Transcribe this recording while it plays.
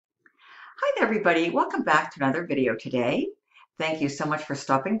Hi there, everybody. Welcome back to another video today. Thank you so much for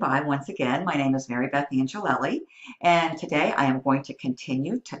stopping by once again. My name is Marybeth Angelelli, and today I am going to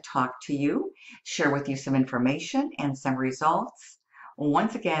continue to talk to you, share with you some information and some results,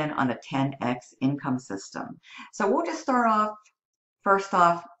 once again on the 10X income system. So we'll just start off, first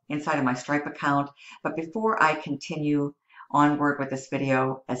off, inside of my Stripe account. But before I continue onward with this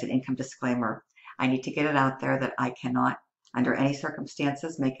video, as an income disclaimer, I need to get it out there that I cannot under any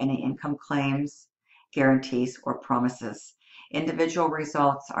circumstances make any income claims, guarantees, or promises. Individual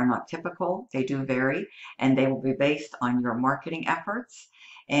results are not typical. They do vary, and they will be based on your marketing efforts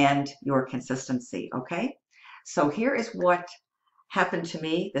and your consistency, okay? So here is what happened to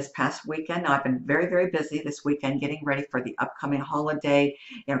me this past weekend. Now, I've been very, very busy this weekend getting ready for the upcoming holiday,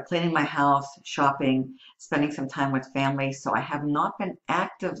 cleaning my house, shopping, spending some time with family. So I have not been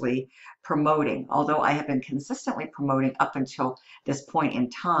actively promoting, although I have been consistently promoting up until this point in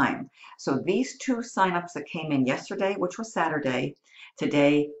time. So these two signups that came in yesterday, which was Saturday,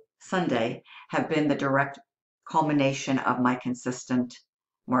 today, Sunday, have been the direct culmination of my consistent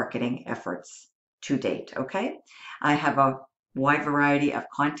marketing efforts to date, okay? I have a wide variety of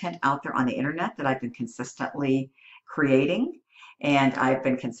content out there on the internet that I've been consistently creating, and I've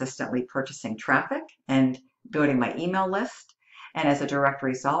been consistently purchasing traffic and building my email list. And as a direct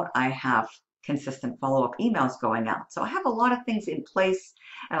result, I have consistent follow-up emails going out. So I have a lot of things in place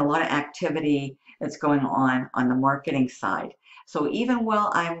and a lot of activity that's going on the marketing side. So even while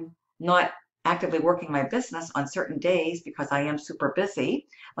I'm not actively working my business on certain days because I am super busy,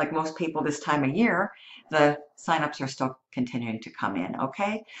 like most people this time of year, the signups are still continuing to come in,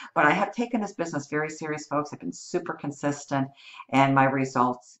 okay? But I have taken this business very serious, folks. I've been super consistent, and my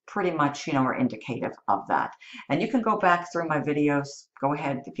results pretty much, are indicative of that. And you can go back through my videos. Go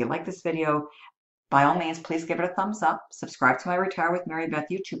ahead. If you like this video, by all means, please give it a thumbs up. Subscribe to my Retire with Marybeth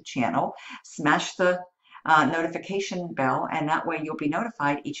YouTube channel. Smash the notification bell, and that way you'll be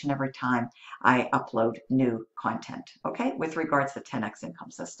notified each and every time I upload new content, okay, with regards to 10X income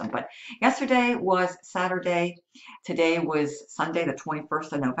system. But yesterday was Saturday, today was Sunday the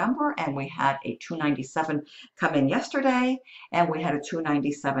 21st of November, and we had a 297 come in yesterday, and we had a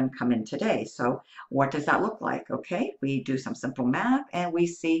 297 come in today. So what does that look like? Okay, we do some simple math and we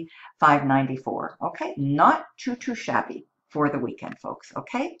see 594. Okay, not too shabby for the weekend, folks.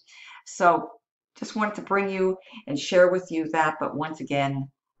 Okay, so just wanted to bring you and share with you that, but once again,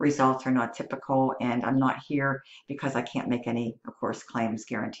 results are not typical, and I'm not here because I can't make any, of course, claims,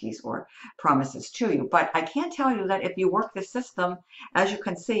 guarantees, or promises to you. But I can tell you that if you work the system, as you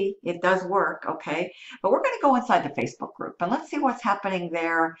can see, it does work, okay? But we're going to go inside the Facebook group, and let's see what's happening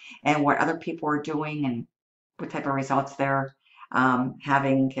there and what other people are doing and what type of results they're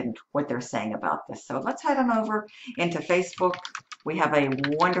having and what they're saying about this. So let's head on over into Facebook. We have a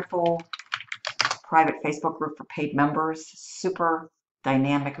wonderful private Facebook group for paid members, super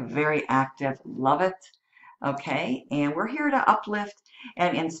dynamic, very active, love it. Okay, and we're here to uplift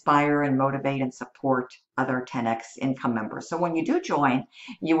and inspire and motivate and support other 10X income members. So when you do join,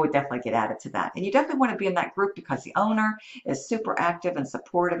 you would definitely get added to that. And you definitely want to be in that group because the owner is super active and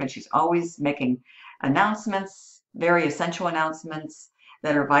supportive, and she's always making announcements, very essential announcements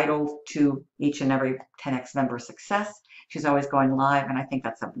that are vital to each and every 10X member's success. She's always going live, and I think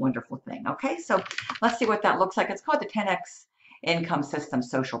that's a wonderful thing. Okay, so let's see what that looks like. It's called the 10X Income System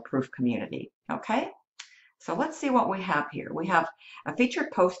Social Proof Community. Okay, so let's see what we have here. We have a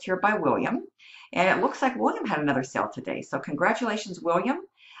featured post here by William, and it looks like William had another sale today. So congratulations, William.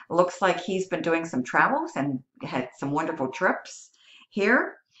 It looks like he's been doing some travels and had some wonderful trips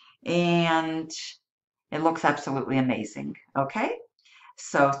here, and it looks absolutely amazing. Okay.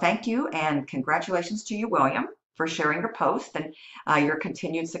 So thank you and congratulations to you, William, for sharing your post and your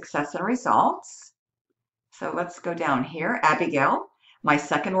continued success and results. So let's go down here. Abigail, my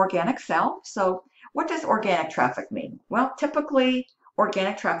second organic sale. So what does organic traffic mean? Well, typically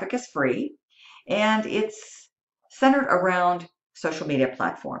organic traffic is free, and it's centered around social media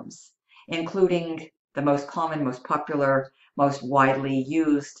platforms, including the most common, most popular, most widely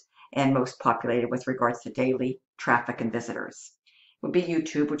used, and most populated with regards to daily traffic and visitors. Would be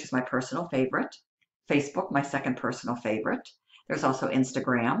YouTube, which is my personal favorite, Facebook, my second personal favorite. There's also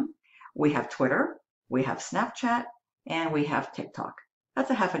Instagram. We have Twitter, we have Snapchat, and we have TikTok. That's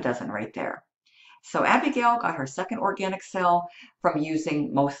a half a dozen right there. So Abigail got her second organic sale from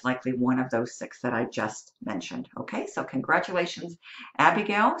using most likely one of those 6 that I just mentioned. Okay, so congratulations,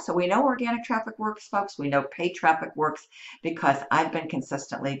 Abigail. So we know organic traffic works, folks. We know paid traffic works because I've been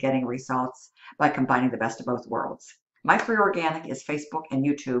consistently getting results by combining the best of both worlds. My free organic is Facebook and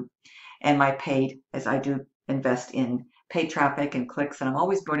YouTube, and my paid, as I do invest in paid traffic and clicks, and I'm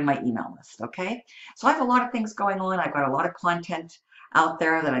always building my email list, okay? So I have a lot of things going on. I've got a lot of content out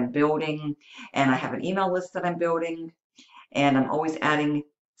there that I'm building, and I have an email list that I'm building, and I'm always adding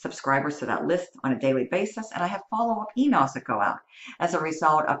subscribers to that list on a daily basis, and I have follow-up emails that go out as a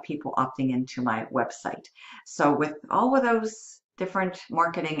result of people opting into my website. So with all of those different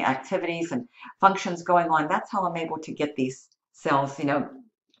marketing activities and functions going on, that's how I'm able to get these sales,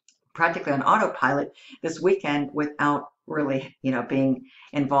 practically on autopilot this weekend without really, being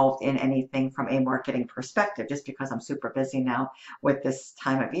involved in anything from a marketing perspective, just because I'm super busy now with this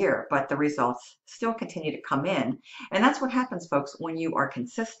time of year. But the results still continue to come in. And that's what happens, folks, when you are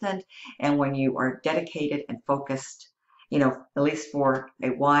consistent and when you are dedicated and focused, at least for a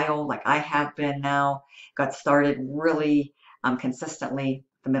while, like I have been now. Got started really consistently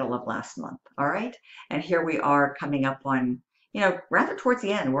the middle of last month. All right. And here we are coming up on, rather towards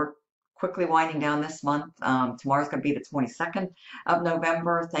the end. We're quickly winding down this month. Tomorrow's going to be the 22nd of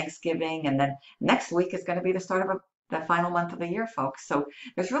November, Thanksgiving, and then next week is going to be the start of the final month of the year, folks. So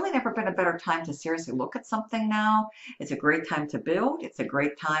there's really never been a better time to seriously look at something now. It's a great time to build. It's a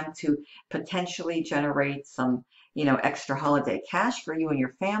great time to potentially generate some, extra holiday cash for you and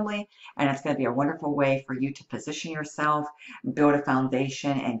your family. And it's going to be a wonderful way for you to position yourself, build a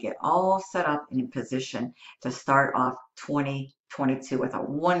foundation, and get all set up and in position to start off 2022 with a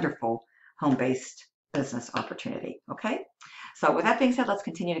wonderful home-based business opportunity. Okay, so with that being said, let's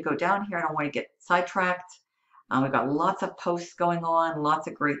continue to go down here. I don't want to get sidetracked. We've got lots of posts going on, lots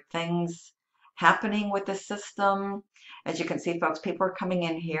of great things happening with the system. As you can see, folks, people are coming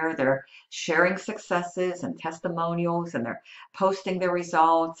in here. They're sharing successes and testimonials, and they're posting their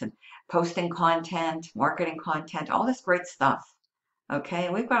results and posting content, marketing content, all this great stuff. Okay,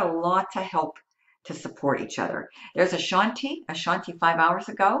 and we've got a lot to help to support each other. There's Ashanti 5 hours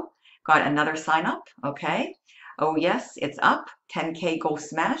ago. Got another sign up, okay? Oh yes, it's up, 10K goal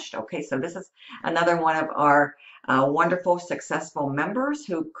smashed. Okay, so this is another one of our wonderful, successful members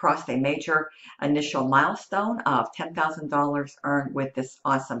who crossed a major initial milestone of $10,000 earned with this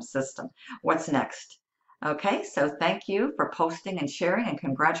awesome system. What's next? Okay, so thank you for posting and sharing, and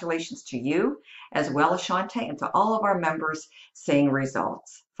congratulations to you as well, Ashanti, and to all of our members seeing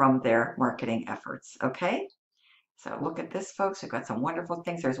results from their marketing efforts, okay? So look at this, folks. We've got some wonderful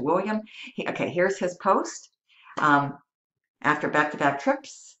things. There's William. Okay, here's his post. After back-to-back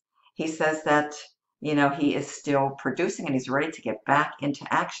trips, he says that, he is still producing and he's ready to get back into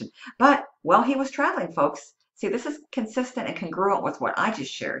action. But while he was traveling, folks, see, this is consistent and congruent with what I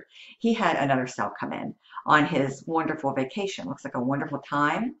just shared. He had another sale come in on his wonderful vacation. Looks like a wonderful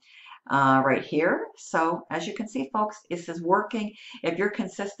time right here. So as you can see, folks, this is working. If you're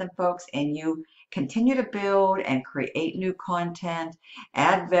consistent, folks, and you continue to build and create new content,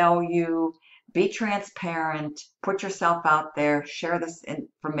 add value, be transparent, put yourself out there, share this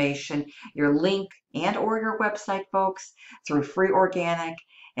information, your link and or your website, folks, through free organic.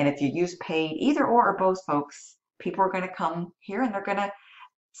 And if you use paid, either or both, folks, people are going to come here and they're going to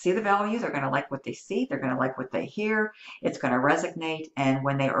see the value. They're going to like what they see. They're going to like what they hear. It's going to resonate. And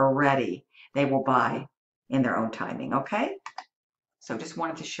when they are ready, they will buy in their own timing. Okay. So just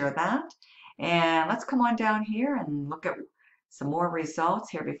wanted to share that. And let's come on down here and look at some more results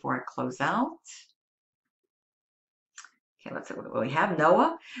here before I close out. Okay, let's see what we have.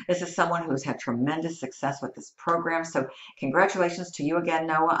 Noah, this is someone who's had tremendous success with this program. So congratulations to you again,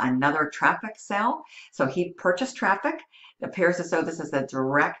 Noah. Another traffic sale. So he purchased traffic. It appears as though this is a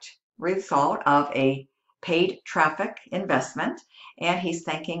direct result of a paid traffic investment. And he's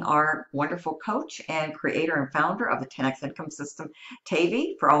thanking our wonderful coach and creator and founder of the 10X income system,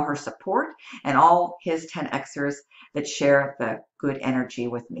 Tavey, for all her support and all his 10Xers that share the good energy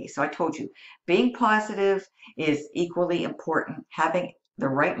with me. So I told you, being positive is equally important. Having the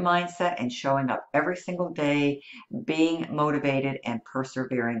right mindset and showing up every single day, being motivated and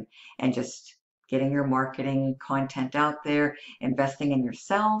persevering, and just getting your marketing content out there, investing in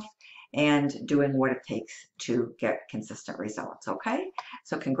yourself, and doing what it takes to get consistent results, okay?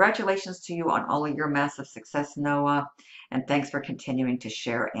 So congratulations to you on all of your massive success, Noah, and thanks for continuing to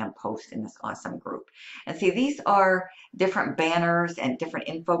share and post in this awesome group. And see, these are different banners and different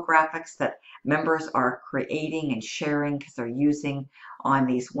infographics that members are creating and sharing because they're using on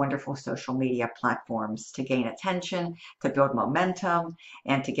these wonderful social media platforms to gain attention, to build momentum,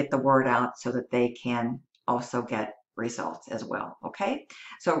 and to get the word out so that they can also get results as well, okay?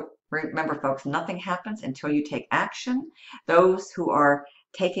 So remember, folks, nothing happens until you take action. Those who are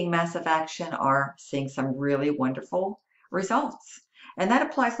taking massive action are seeing some really wonderful results. And that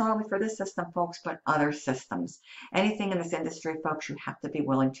applies not only for this system, folks, but other systems. Anything in this industry, folks, you have to be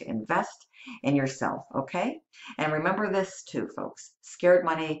willing to invest in yourself, okay? And remember this too, folks. Scared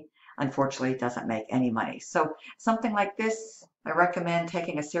money, unfortunately, doesn't make any money. So something like this, I recommend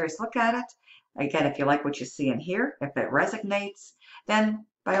taking a serious look at it. Again, if you like what you see and hear, if it resonates, then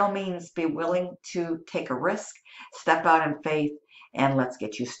by all means, be willing to take a risk, step out in faith, and let's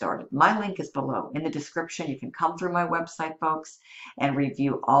get you started. My link is below in the description. You can come through my website, folks, and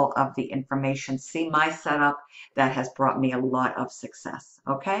review all of the information. See my setup that has brought me a lot of success,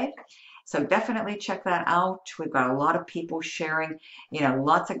 okay? So definitely check that out. We've got a lot of people sharing,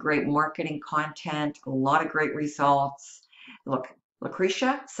 lots of great marketing content, a lot of great results. Look,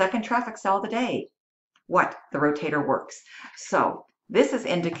 Lucretia, second traffic sale of the day. What? The rotator works. So this is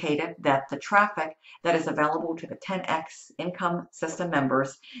indicated that the traffic that is available to the 10X income system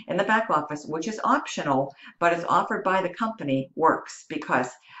members in the back office, which is optional, but is offered by the company, works because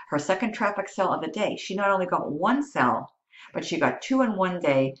her second traffic sale of the day, she not only got one sale, but she got 2 in one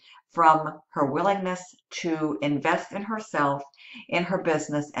day from her willingness to invest in herself, in her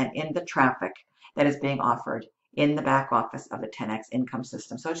business, and in the traffic that is being offered in the back office of the 10X income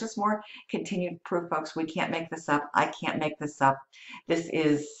system. So it's just more continued proof, folks. We can't make this up. I can't make this up. This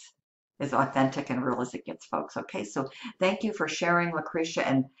is as authentic and real as it gets, folks. Okay, so thank you for sharing, Lucretia,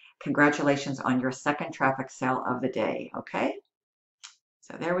 and congratulations on your second traffic sale of the day. Okay,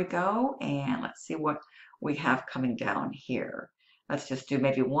 so there we go. And let's see what we have coming down here. Let's just do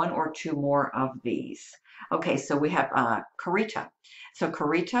maybe 1 or 2 more of these. Okay, so we have Carita. So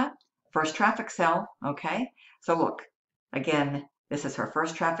Carita, first traffic sale, okay? So look, again, this is her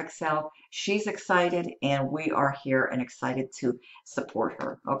first traffic sale. She's excited, and we are here and excited to support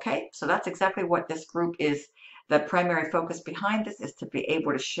her, okay? So that's exactly what this group is. The primary focus behind this is to be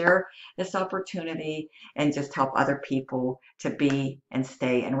able to share this opportunity and just help other people to be and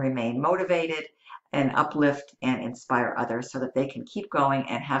stay and remain motivated and uplift and inspire others so that they can keep going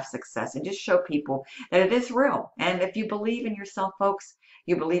and have success and just show people that it is real. And if you believe in yourself, folks,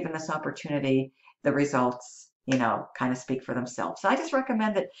 you believe in this opportunity, the results, kind of speak for themselves. So I just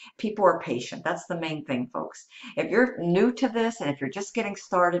recommend that people are patient. That's the main thing, folks. If you're new to this and if you're just getting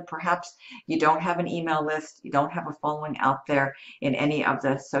started, perhaps you don't have an email list, you don't have a following out there in any of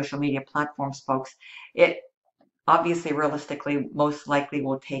the social media platforms, folks, it obviously, realistically, most likely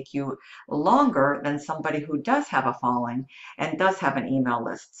will take you longer than somebody who does have a following and does have an email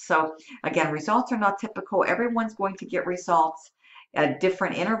list. So again, results are not typical. Everyone's going to get results at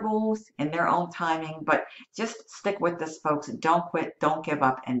different intervals in their own timing, but just stick with this, folks. Don't quit, don't give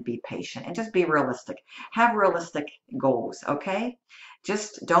up, and be patient, and just be realistic. Have realistic goals, okay?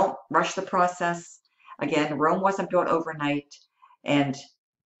 Just don't rush the process. Again, Rome wasn't built overnight, and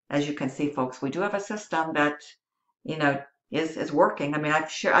as you can see, folks, we do have a system that is working. I mean, I've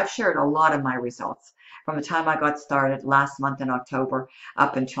shared a lot of my results from the time I got started last month in October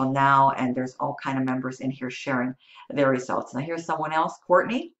up until now, and there's all kind of members in here sharing their results. Now here's someone else,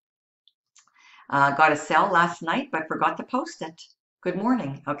 Courtney, got a sale last night but forgot to post it. Good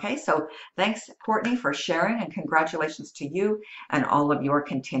morning. Okay, so thanks, Courtney, for sharing, and congratulations to you and all of your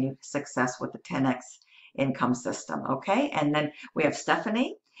continued success with the 10X income system. Okay, and then we have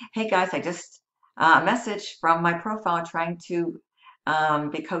Stephanie. Hey guys, I just a message from my profile trying to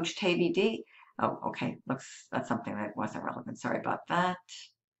be Coach Tavey D. Oh, okay. That's something that wasn't relevant. Sorry about that.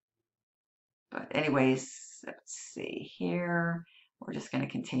 But anyways, let's see here. We're just going to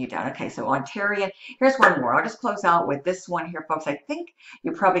continue down. Okay, so Ontarian. Here's one more. I'll just close out with this one here, folks. I think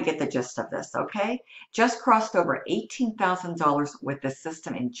you probably get the gist of this, okay? Just crossed over $18,000 with this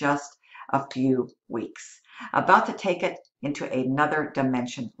system in just a few weeks. About to take it into another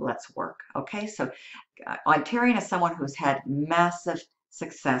dimension. Let's work. Okay, so Ontarian is someone who's had massive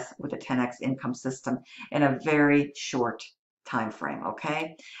success with the 10X income system in a very short time frame.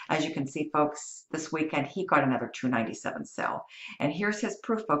 Okay, as you can see, folks, this weekend he got another 297 sale, and here's his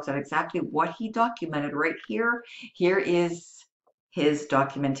proof, folks, of exactly what he documented right here. Here is his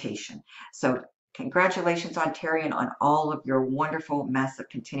documentation. So congratulations, Ontarian, on all of your wonderful, massive,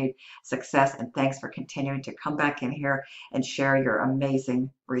 continued success, and thanks for continuing to come back in here and share your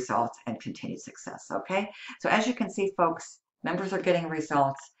amazing results and continued success, okay? So as you can see, folks, members are getting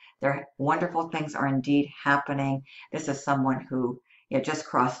results. Their wonderful things are indeed happening. This is someone who just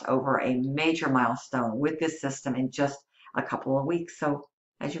crossed over a major milestone with this system in just a couple of weeks. So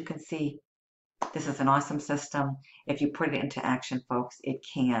as you can see, this is an awesome system. If you put it into action, folks, it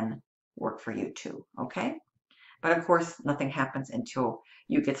can work for you too, okay? But of course, nothing happens until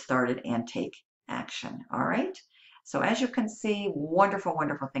you get started and take action, all right? So as you can see, wonderful,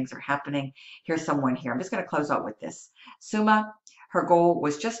 wonderful things are happening. Here's someone here. I'm just going to close out with this. Suma, Her goal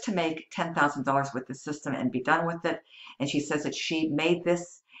was just to make $10,000 with the system and be done with it. And she says that she made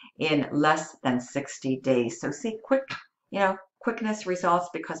this in less than 60 days. So see, quickness results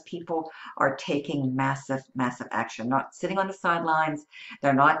because people are taking massive, massive action, not sitting on the sidelines.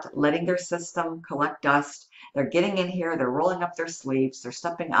 They're not letting their system collect dust. They're getting in here, they're rolling up their sleeves, they're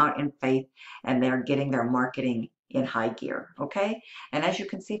stepping out in faith, and they're getting their marketing in high gear, okay? And as you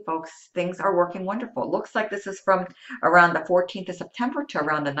can see, folks, things are working wonderful. It looks like this is from around the 14th of September to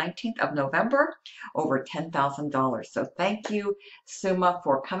around the 19th of November, over $10,000. So thank you, Suma,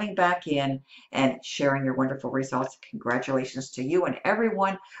 for coming back in and sharing your wonderful results. Congratulations to you and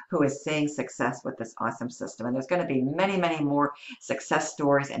everyone who is seeing success with this awesome system. And there's going to be many, many more success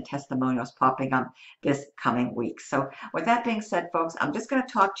stories and testimonials popping up this coming week. So with that being said, folks, I'm just going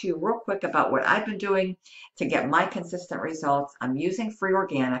to talk to you real quick about what I've been doing to get my consistent results. I'm using free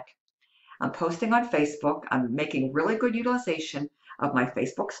organic. I'm posting on Facebook. I'm making really good utilization of my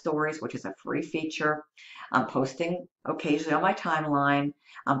Facebook stories, which is a free feature. I'm posting occasionally on my timeline.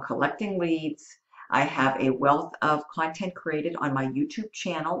 I'm collecting leads. I have a wealth of content created on my YouTube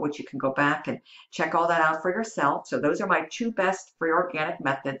channel, which you can go back and check all that out for yourself. So those are my two best free organic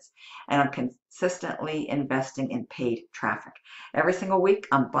methods, and I'm consistently investing in paid traffic. Every single week,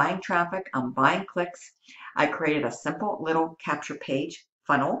 I'm buying traffic, I'm buying clicks. I created a simple little capture page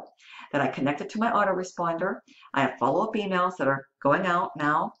funnel that I connected to my autoresponder. I have follow-up emails that are going out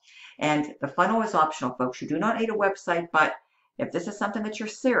now, and the funnel is optional, folks. You do not need a website, but if this is something that you're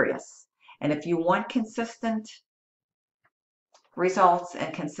serious, and if you want consistent results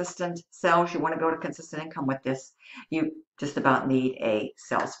and consistent sales, you want to go to consistent income with this, you just about need a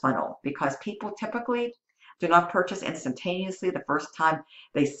sales funnel, because people typically do not purchase instantaneously the first time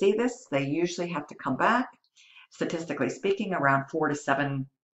they see this. They usually have to come back, statistically speaking, around 4 to 7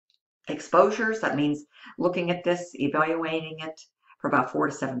 exposures. That means looking at this, evaluating it for about 4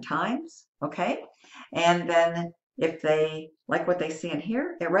 to 7 times, okay? And then if they like what they see and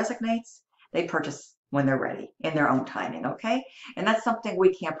hear, it resonates, they purchase when they're ready, in their own timing, okay? And that's something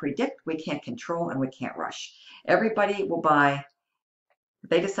we can't predict, we can't control, and we can't rush. Everybody will buy. If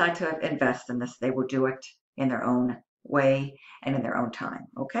they decide to invest in this, they will do it in their own way and in their own time,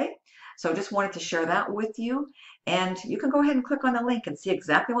 okay? So just wanted to share that with you. And you can go ahead and click on the link and see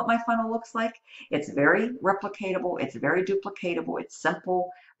exactly what my funnel looks like. It's very replicatable, it's very duplicatable, it's simple,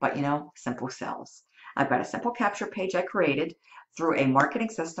 but simple sells. I've got a simple capture page I created through a marketing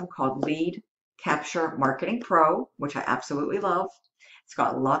system called Lead Capture Marketing Pro, which I absolutely love. It's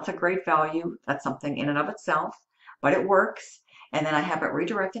got lots of great value. That's something in and of itself, but it works. And then I have it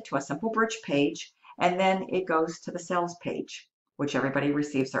redirected to a simple bridge page, and then it goes to the sales page, which everybody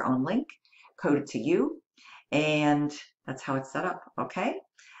receives their own link coded to you, and that's how it's set up, okay?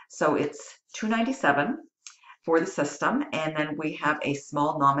 So it's $297 for the system, and then we have a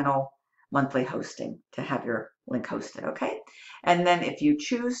small nominal monthly hosting to have your link hosted, okay? And then if you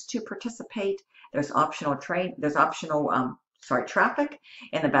choose to participate, there's optional traffic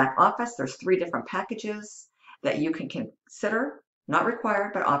in the back office. There's 3 different packages that you can consider, not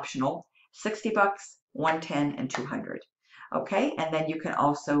required, but optional: $60, $110, and $200. Okay, and then you can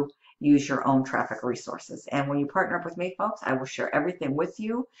also use your own traffic resources. And when you partner up with me, folks, I will share everything with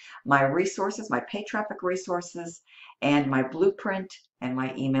you: my resources, my paid traffic resources, and my blueprint and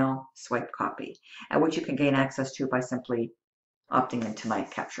my email swipe copy, which you can gain access to by simply opting into my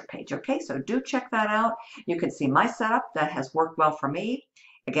capture page. Okay, so do check that out. You can see my setup that has worked well for me.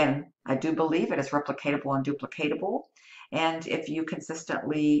 Again, I do believe it is replicatable and duplicatable. And if you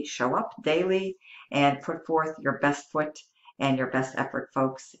consistently show up daily and put forth your best foot and your best effort,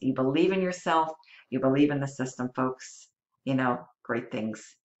 folks, you believe in yourself, you believe in the system, folks, great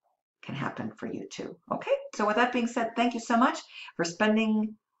things can happen for you too. Okay, so with that being said, thank you so much for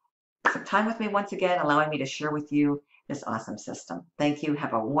spending some time with me once again, allowing me to share with you this awesome system. Thank you.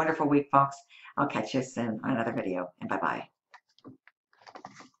 Have a wonderful week, folks. I'll catch you soon on another video, and bye-bye.